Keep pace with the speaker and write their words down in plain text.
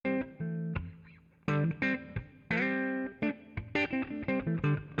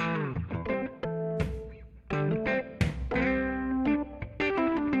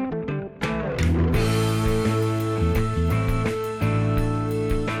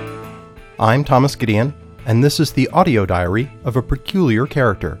I'm Thomas Gideon, and this is the audio diary of a peculiar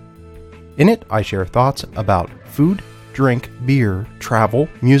character. In it, I share thoughts about food, drink, beer, travel,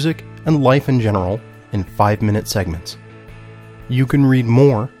 music, and life in general in 5-minute segments. You can read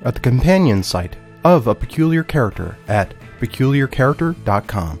more at the companion site of A Peculiar Character at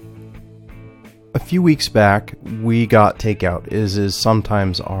peculiarcharacter.com. A few weeks back, we got takeout, as is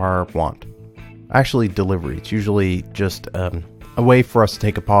sometimes our want. Actually, delivery. It's usually just a way for us to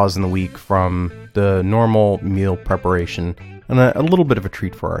take a pause in the week from the normal meal preparation and a little bit of a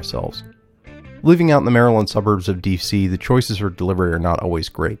treat for ourselves. Living out in the Maryland suburbs of DC, the choices for delivery are not always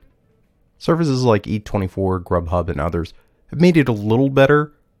great. Services like Eat24, Grubhub, and others have made it a little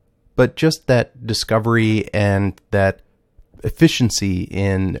better, but just that discovery and that efficiency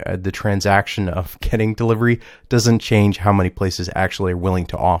in the transaction of getting delivery doesn't change how many places actually are willing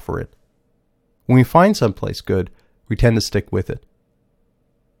to offer it. When we find someplace good, we tend to stick with it.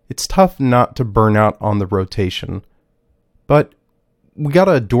 It's tough not to burn out on the rotation, but we got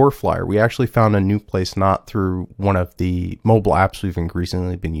a door flyer. We actually found a new place not through one of the mobile apps we've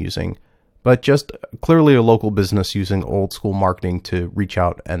increasingly been using, but just clearly a local business using old school marketing to reach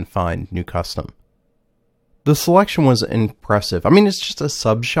out and find new custom. The selection was impressive. I mean, it's just a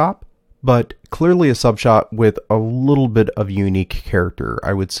sub shop, but clearly a sub shop with a little bit of unique character.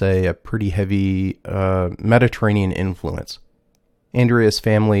 I would say a pretty heavy Mediterranean influence. Andrea's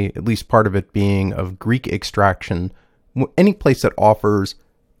family, at least part of it being of Greek extraction, any place that offers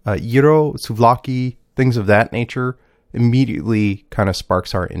gyro, souvlaki, things of that nature, immediately kind of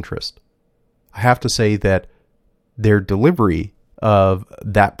sparks our interest. I have to say that their delivery of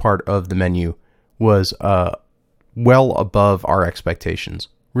that part of the menu was well above our expectations.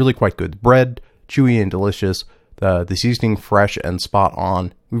 Really quite good. The bread, chewy and delicious. The seasoning fresh and spot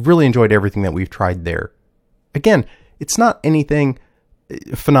on. We've really enjoyed everything that we've tried there. Again, it's not anything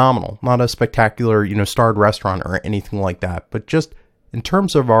phenomenal, not a spectacular, starred restaurant or anything like that, but just in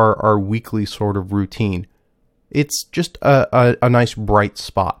terms of our weekly sort of routine, it's just a nice bright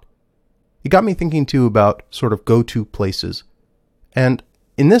spot. It got me thinking too about sort of go-to places. And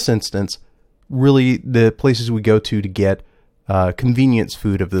in this instance, really the places we go to get convenience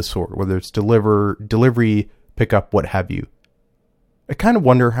food of this sort, whether it's delivery, pickup, what have you. I kind of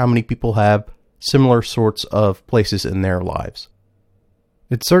wonder how many people have similar sorts of places in their lives.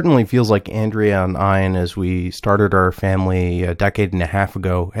 It certainly feels like Andrea and I, and as we started our family a decade and a half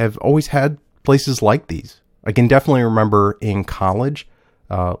ago, have always had places like these. I can definitely remember in college,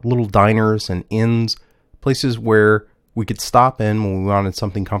 little diners and inns, places where we could stop in when we wanted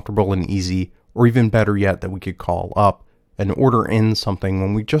something comfortable and easy, or even better yet, that we could call up and order in something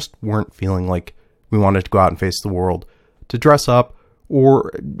when we just weren't feeling like we wanted to go out and face the world, to dress up,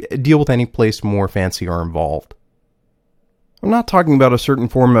 or deal with any place more fancy or involved. I'm not talking about a certain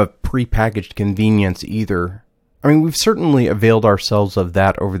form of prepackaged convenience either. I mean, we've certainly availed ourselves of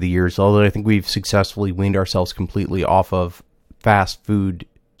that over the years, although I think we've successfully weaned ourselves completely off of fast food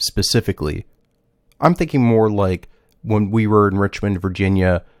specifically. I'm thinking more like when we were in Richmond,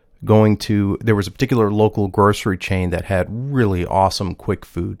 Virginia, there was a particular local grocery chain that had really awesome quick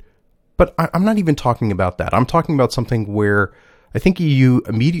food. But I'm not even talking about that. I'm talking about something where I think you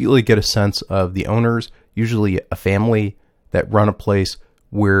immediately get a sense of the owners, usually a family, that run a place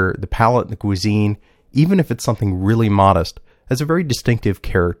where the palate and the cuisine, even if it's something really modest, has a very distinctive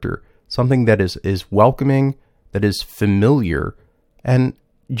character. Something that is welcoming, that is familiar, and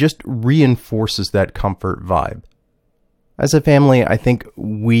just reinforces that comfort vibe. As a family, I think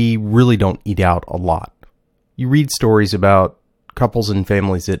we really don't eat out a lot. You read stories about couples and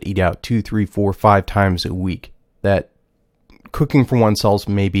families that eat out 2, 3, 4, 5 times a week. That cooking for oneself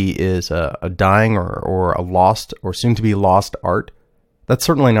maybe is a dying or a lost or soon to be lost art. That's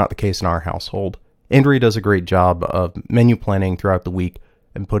certainly not the case in our household. Andrea does a great job of menu planning throughout the week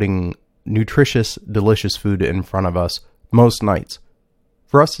and putting nutritious, delicious food in front of us most nights.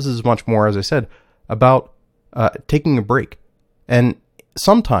 For us, this is much more, as I said, about taking a break. And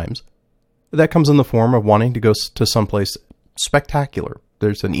sometimes that comes in the form of wanting to go to someplace spectacular.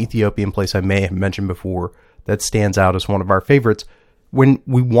 There's an Ethiopian place I may have mentioned before that stands out as one of our favorites when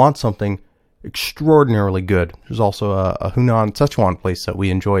we want something extraordinarily good. There's also a Hunan Sichuan place that we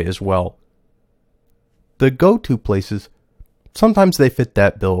enjoy as well. The go-to places, sometimes they fit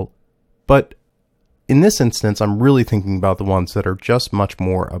that bill, but in this instance, I'm really thinking about the ones that are just much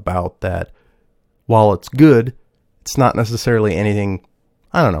more about that. While it's good, it's not necessarily anything,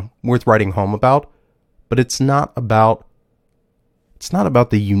 worth writing home about, but it's not about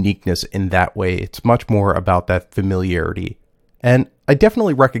the uniqueness in that way. It's much more about that familiarity. And I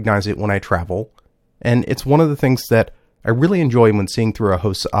definitely recognize it when I travel. And it's one of the things that I really enjoy when seeing through a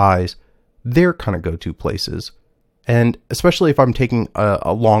host's eyes their kind of go-to places. And especially if I'm taking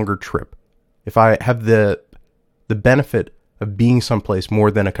a longer trip. If I have the benefit of being someplace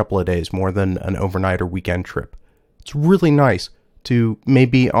more than a couple of days, more than an overnight or weekend trip, it's really nice to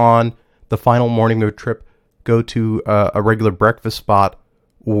maybe on the final morning of a trip go to a regular breakfast spot,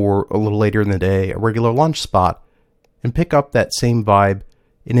 or a little later in the day, a regular lunch spot, and pick up that same vibe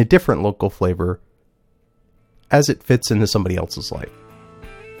in a different local flavor as it fits into somebody else's life.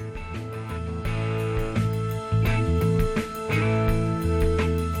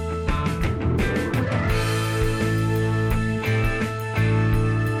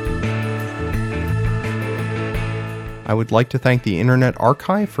 I would like to thank the Internet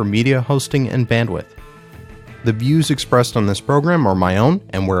Archive for media hosting and bandwidth. The views expressed on this program are my own,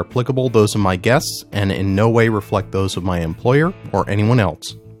 and where applicable, those of my guests, and in no way reflect those of my employer or anyone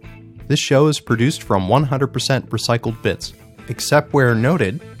else. This show is produced from 100% recycled bits. Except where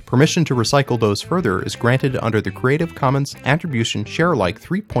noted, permission to recycle those further is granted under the Creative Commons Attribution Sharealike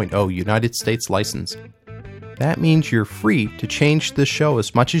 3.0 United States license. That means you're free to change this show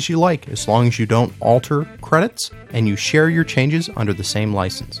as much as you like, as long as you don't alter credits and you share your changes under the same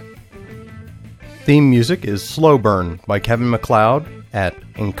license. Theme music is Slow Burn by Kevin MacLeod at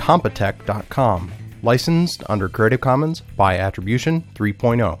Incompetech.com, licensed under Creative Commons by Attribution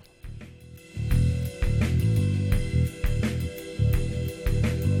 3.0.